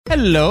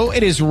Hello,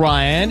 it is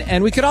Ryan,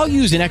 and we could all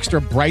use an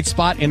extra bright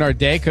spot in our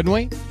day, couldn't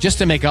we? Just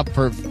to make up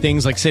for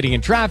things like sitting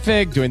in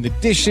traffic, doing the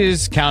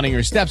dishes, counting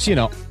your steps,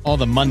 all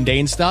the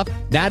mundane stuff.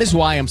 That is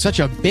why I'm such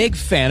a big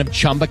fan of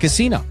Chumba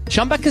Casino.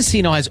 Chumba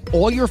Casino has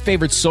all your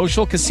favorite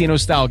social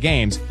casino-style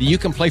games that you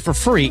can play for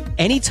free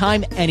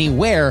anytime,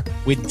 anywhere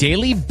with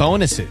daily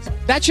bonuses.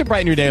 That should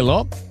brighten your day a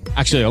little.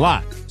 Actually, a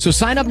lot. So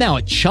sign up now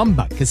at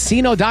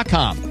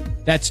ChumbaCasino.com.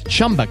 That's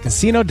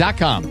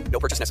ChumbaCasino.com. No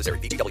purchase necessary.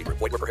 VGW Group.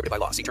 Void where prohibited by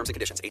law. See terms and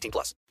conditions.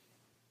 18+.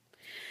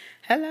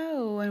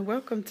 Hello and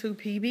welcome to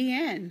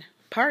PBN,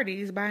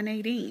 Parties by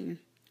Nadine.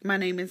 My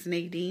name is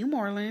Nadine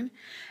Moreland,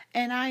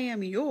 and I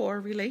am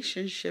your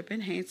relationship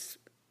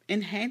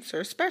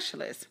enhancer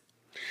specialist.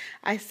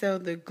 I sell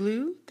the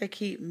glue that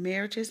keep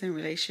marriages and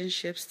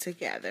relationships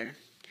together.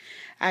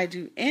 I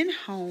do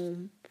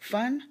in-home,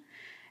 fun,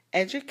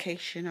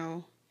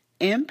 educational,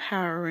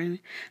 empowering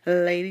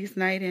ladies'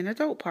 night and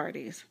adult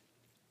parties.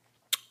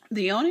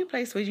 The only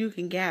place where you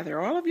can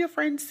gather all of your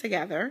friends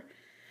together,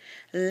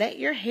 let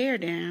your hair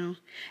down,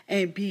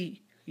 and be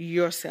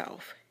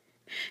yourself.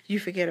 You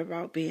forget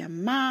about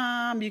being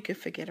mom, you can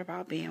forget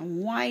about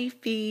being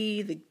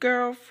wifey, the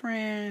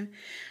girlfriend,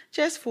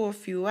 just for a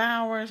few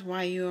hours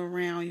while you're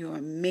around your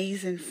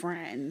amazing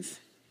friends.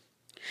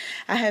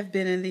 I have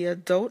been in the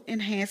adult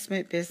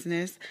enhancement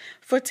business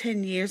for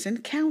 10 years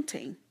and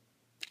counting.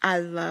 I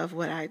love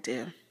what I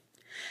do.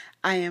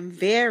 I am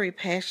very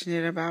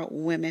passionate about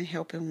women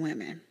helping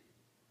women.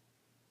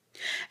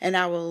 And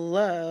I would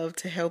love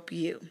to help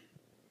you.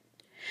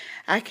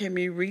 I can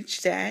be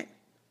reached at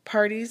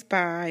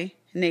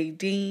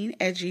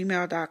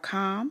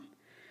partiesbynadine@gmail.com,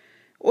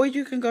 or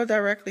you can go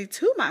directly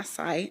to my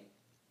site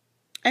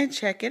and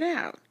check it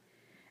out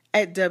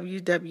at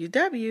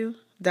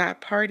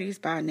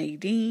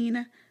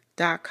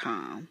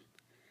www.partiesbynadine.com.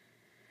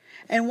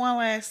 And one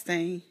last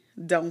thing,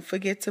 don't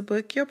forget to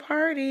book your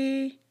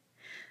party.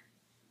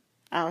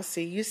 I'll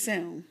see you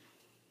soon.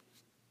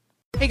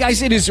 Hey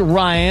guys, it is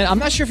Ryan. I'm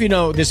not sure if you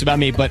know this about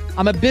me, but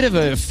I'm a bit of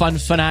a fun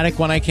fanatic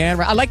when I can.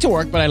 I like to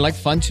work, but I like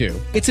fun too.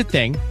 It's a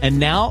thing. And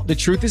now the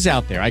truth is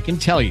out there. I can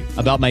tell you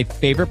about my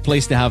favorite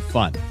place to have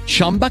fun.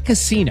 Chumba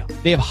Casino.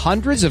 They have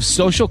hundreds of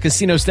social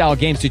casino style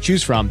games to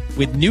choose from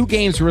with new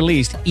games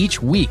released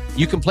each week.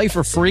 You can play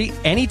for free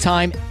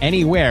anytime,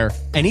 anywhere.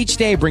 And each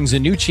day brings a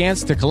new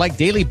chance to collect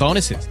daily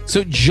bonuses.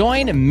 So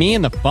join me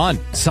in the fun.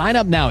 Sign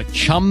up now at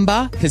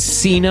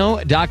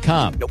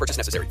ChumbaCasino.com. No purchase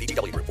necessary.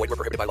 VGW Group. Void where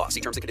prohibited by law.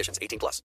 See terms and conditions. 18+.